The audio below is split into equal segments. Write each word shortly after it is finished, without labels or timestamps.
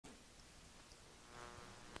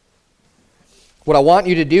what I want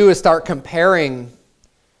you to do is start comparing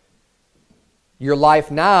your life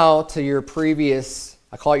now to your previous,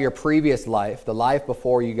 I call it your previous life, the life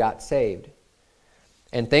before you got saved.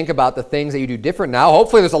 And think about the things that you do different now.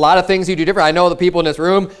 Hopefully there's a lot of things you do different. I know the people in this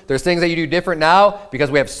room, there's things that you do different now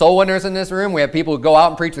because we have soul winners in this room. We have people who go out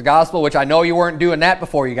and preach the gospel, which I know you weren't doing that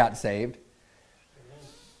before you got saved.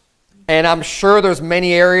 And I'm sure there's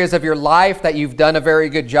many areas of your life that you've done a very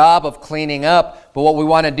good job of cleaning up. But what we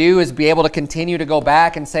want to do is be able to continue to go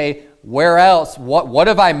back and say, where else? What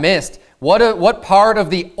have I missed? What part of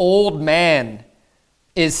the old man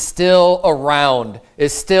is still around,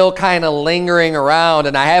 is still kind of lingering around,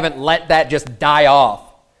 and I haven't let that just die off.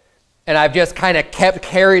 And I've just kind of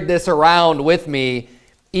carried this around with me,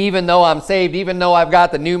 even though I'm saved, even though I've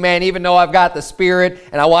got the new man, even though I've got the Spirit,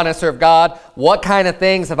 and I want to serve God. What kind of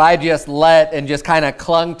things have I just let and just kind of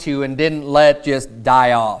clung to and didn't let just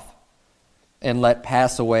die off and let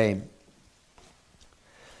pass away?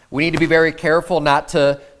 We need to be very careful not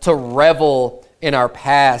to revel in our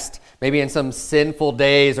past, maybe in some sinful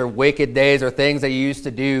days or wicked days or things that you used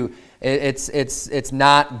to do. It's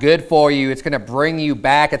not good for you. It's going to bring you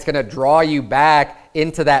back. It's going to draw you back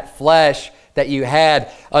into that flesh that you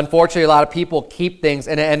had. Unfortunately, a lot of people keep things.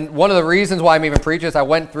 And one of the reasons why I'm even preaching this, I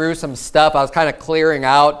went through some stuff. I was kind of clearing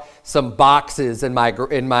out some boxes in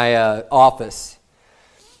my office.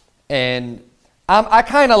 And I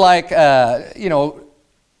kind of like,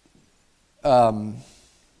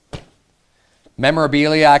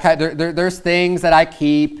 memorabilia. There's things that I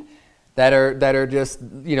keep that are just,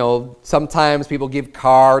 sometimes people give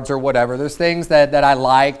cards or whatever. There's things that I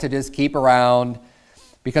like to just keep around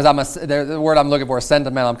because the word I'm looking for is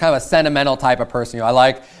sentimental. I'm kind of a sentimental type of person. I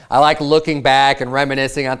like looking back and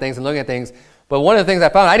reminiscing on things and looking at things. But one of the things I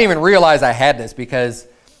found, I didn't even realize I had this because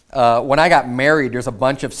when I got married, there's a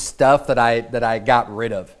bunch of stuff that I got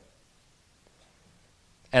rid of.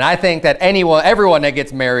 And I think that everyone that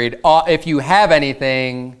gets married, if you have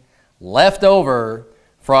anything left over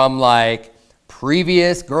from like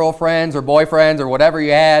previous girlfriends or boyfriends or whatever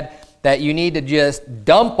you had, that you need to just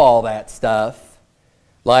dump all that stuff,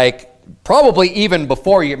 like probably even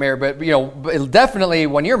before you get married, but definitely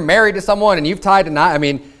when you're married to someone and you've tied a knot,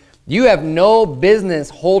 you have no business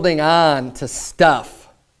holding on to stuff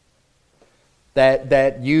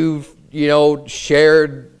that you've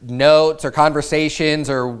shared notes or conversations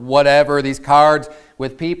or whatever, these cards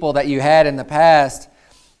with people that you had in the past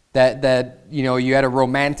that you had a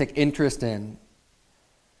romantic interest in.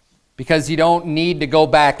 Because you don't need to go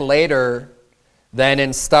back later then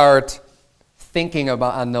and start thinking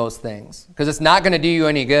on those things. Because it's not going to do you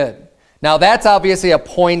any good. Now that's obviously a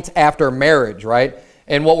point after marriage, right?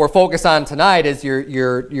 And what we're focused on tonight is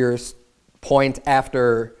your point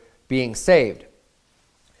after being saved.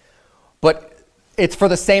 But it's for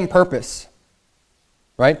the same purpose,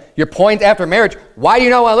 right? Your point after marriage, why do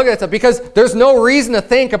you not want to look at that stuff? Because there's no reason to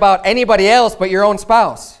think about anybody else but your own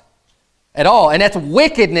spouse at all. And that's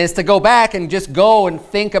wickedness to go back and just go and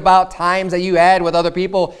think about times that you had with other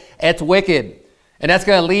people. It's wicked. And that's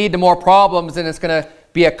going to lead to more problems, and it's going to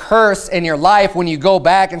be a curse in your life when you go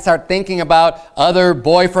back and start thinking about other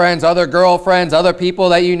boyfriends, other girlfriends, other people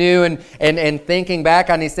that you knew and thinking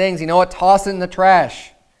back on these things. You know what? Toss it in the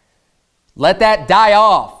trash. Let that die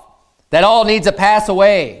off. That all needs to pass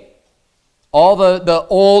away. All the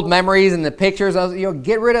old memories and the pictures,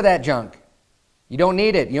 get rid of that junk. You don't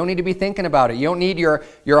need it. You don't need to be thinking about it. You don't need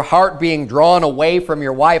your heart being drawn away from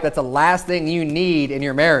your wife. That's the last thing you need in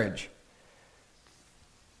your marriage.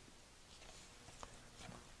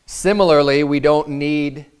 Similarly, we don't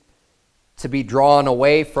need to be drawn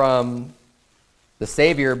away from the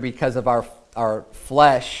Savior because of our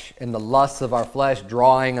flesh and the lusts of our flesh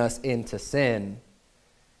drawing us into sin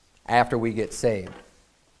after we get saved.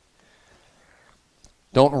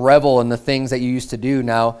 Don't revel in the things that you used to do.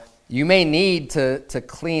 Now, you may need to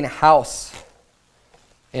clean house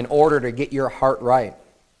in order to get your heart right.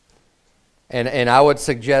 And I would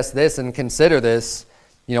suggest this and consider this,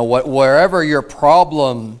 wherever your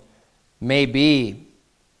problem may be,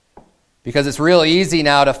 because it's real easy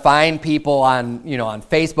now to find people on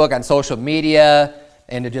Facebook, on social media,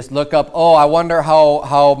 and to just look up, I wonder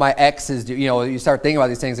how my exes do. You start thinking about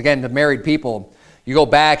these things. Again, to married people, you go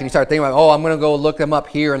back and you start thinking about, I'm going to go look them up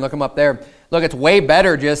here and look them up there. Look, it's way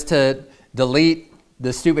better just to delete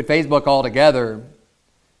the stupid Facebook altogether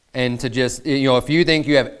and to just, if you think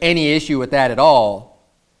you have any issue with that at all,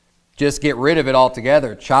 just get rid of it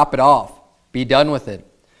altogether. Chop it off. Be done with it.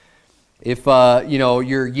 If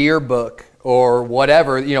your yearbook or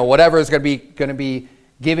whatever, whatever is going to be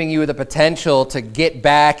giving you the potential to get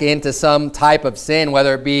back into some type of sin,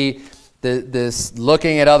 whether it be this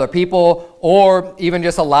looking at other people, or even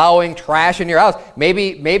just allowing trash in your house.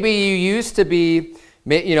 Maybe you used to be,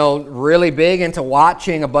 you know, really big into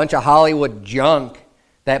watching a bunch of Hollywood junk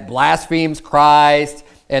that blasphemes Christ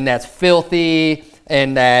and that's filthy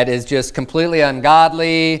and that is just completely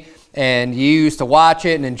ungodly, and you used to watch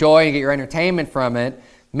it and enjoy and get your entertainment from it.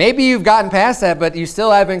 Maybe you've gotten past that, but you still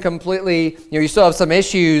haven't completely, you know, you still have some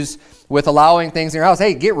issues with allowing things in your house.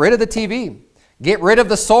 Hey, get rid of the TV. Get rid of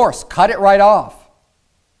the source. Cut it right off.